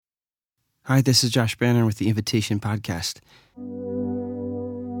Hi, this is Josh Banner with the Invitation Podcast.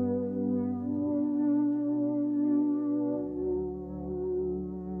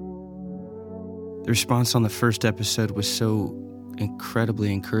 The response on the first episode was so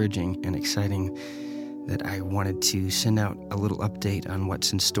incredibly encouraging and exciting that I wanted to send out a little update on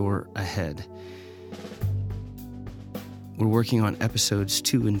what's in store ahead. We're working on episodes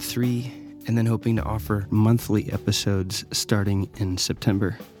 2 and 3, and then hoping to offer monthly episodes starting in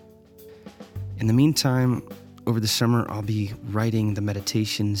September. In the meantime, over the summer, I'll be writing the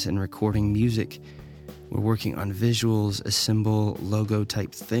meditations and recording music. We're working on visuals, a symbol, logo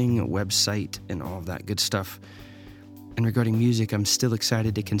type thing, a website, and all of that good stuff. And regarding music, I'm still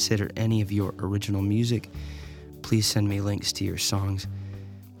excited to consider any of your original music. Please send me links to your songs.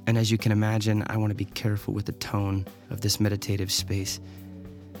 And as you can imagine, I want to be careful with the tone of this meditative space.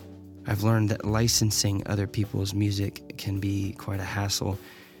 I've learned that licensing other people's music can be quite a hassle.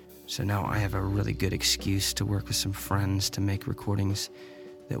 So now I have a really good excuse to work with some friends to make recordings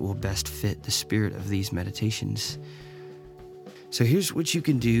that will best fit the spirit of these meditations. So here's what you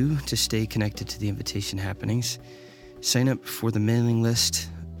can do to stay connected to the Invitation happenings. Sign up for the mailing list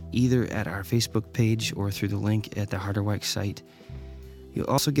either at our Facebook page or through the link at the Harderwyk site. You'll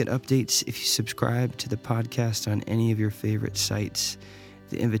also get updates if you subscribe to the podcast on any of your favorite sites.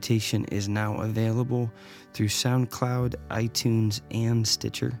 The Invitation is now available through SoundCloud, iTunes, and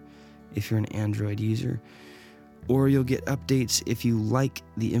Stitcher if you're an Android user. Or you'll get updates if you like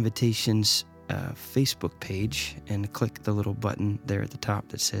the Invitation's Facebook page and click the little button there at the top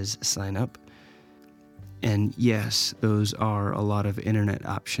that says sign up. And yes, those are a lot of internet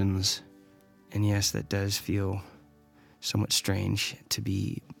options. And yes, that does feel somewhat strange to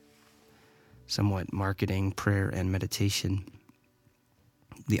be somewhat marketing prayer and meditation.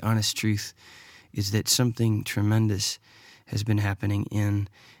 The honest truth is that something tremendous has been happening in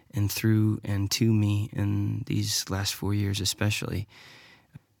and through and to me in these last 4 years especially.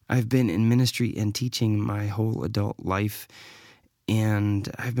 I've been in ministry and teaching my whole adult life,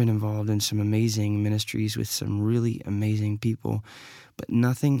 and I've been involved in some amazing ministries with some really amazing people, but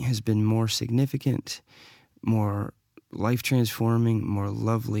nothing has been more significant, more life-transforming, more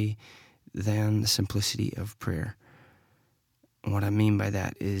lovely than the simplicity of prayer. And what I mean by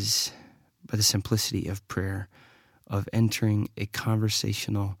that is by the simplicity of prayer, of entering a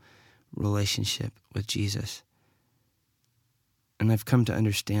conversational relationship with Jesus. And I've come to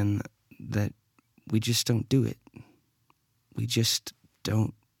understand that we just don't do it. We just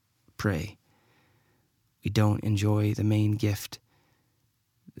don't pray. We don't enjoy the main gift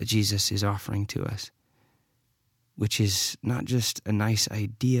that Jesus is offering to us, which is not just a nice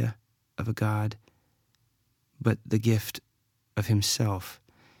idea of a God, but the gift of himself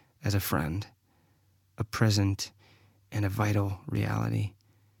as a friend, a present and a vital reality.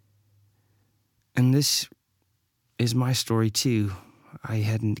 And this is my story too. I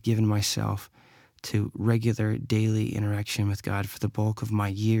hadn't given myself to regular daily interaction with God for the bulk of my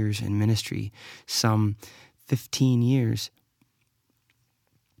years in ministry, some 15 years.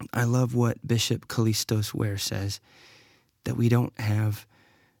 I love what Bishop Kallistos Ware says, that we don't have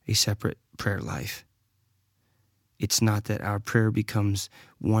a separate prayer life. It's not that our prayer becomes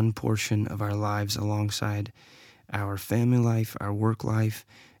one portion of our lives alongside our family life, our work life,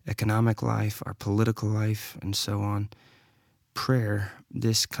 economic life, our political life, and so on. Prayer,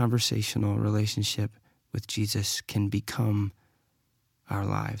 this conversational relationship with Jesus, can become our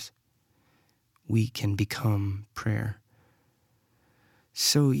lives. We can become prayer.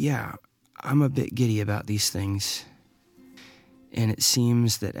 So yeah, I'm a bit giddy about these things. And it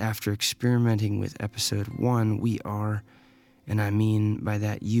seems that after experimenting with episode 1, we are, and I mean by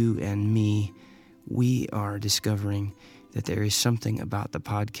that you and me, we are discovering that there is something about the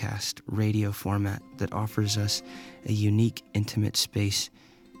podcast radio format that offers us a unique, intimate space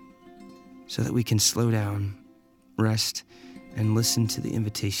so that we can slow down, rest, and listen to the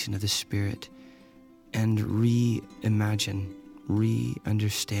invitation of the Spirit and reimagine,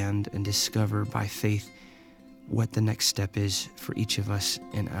 re-understand, and discover by faith what the next step is for each of us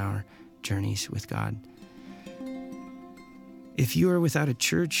in our journeys with God. If you are without a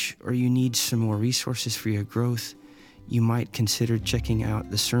church or you need some more resources for your growth, you might consider checking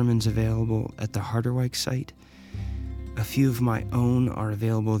out the sermons available at the Harderwyk site. A few of my own are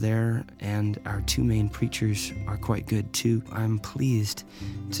available there, and our 2 main preachers are quite good too. I'm pleased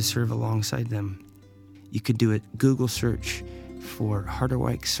to serve alongside them. You could do a Google search for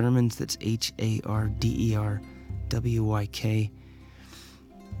Harderwyk Sermons, that's Harderwyk.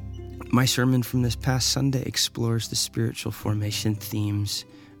 My sermon from this past Sunday explores the spiritual formation themes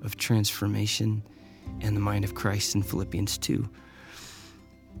of transformation and the mind of Christ in Philippians 2.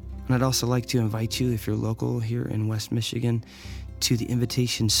 And I'd also like to invite you, if you're local here in West Michigan, to the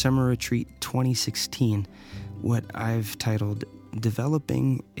Invitation Summer Retreat 2016, what I've titled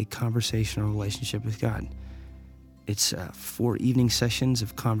Developing a Conversational Relationship with God. It's 4 evening sessions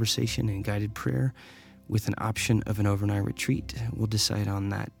of conversation and guided prayer with an option of an overnight retreat. We'll decide on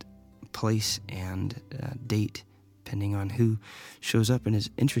that place and date, depending on who shows up and is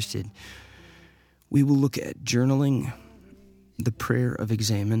interested. We will look at journaling, the prayer of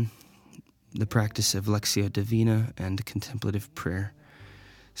examen, the practice of Lectio Divina, and contemplative prayer.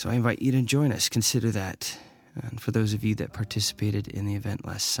 So I invite you to join us. Consider that. And for those of you that participated in the event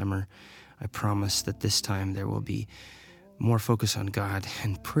last summer, I promise that this time there will be more focus on God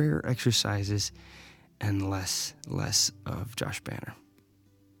and prayer exercises and less of Josh Banner.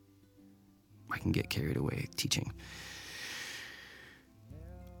 I can get carried away teaching.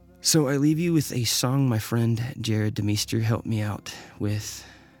 So I leave you with a song my friend Jared DeMeester helped me out with.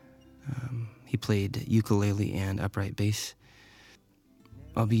 He played ukulele and upright bass.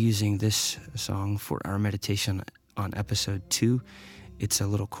 I'll be using this song for our meditation on episode 2. It's a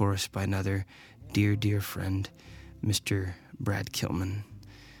little chorus by another dear friend, Mr. Brad Kilman,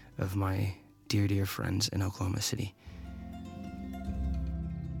 of my dear friends in Oklahoma City.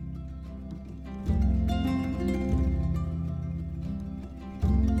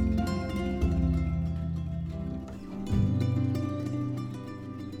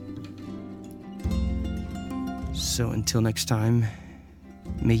 So until next time,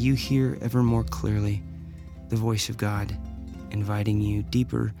 may you hear ever more clearly the voice of God inviting you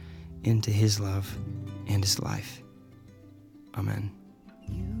deeper into His love and His life. Amen.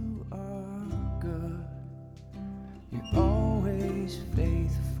 You are good. You're always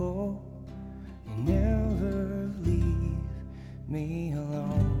faithful. You never leave me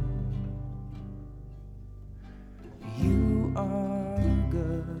alone. You are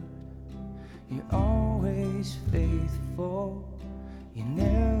good. You're always faithful. You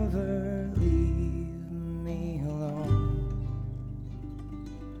never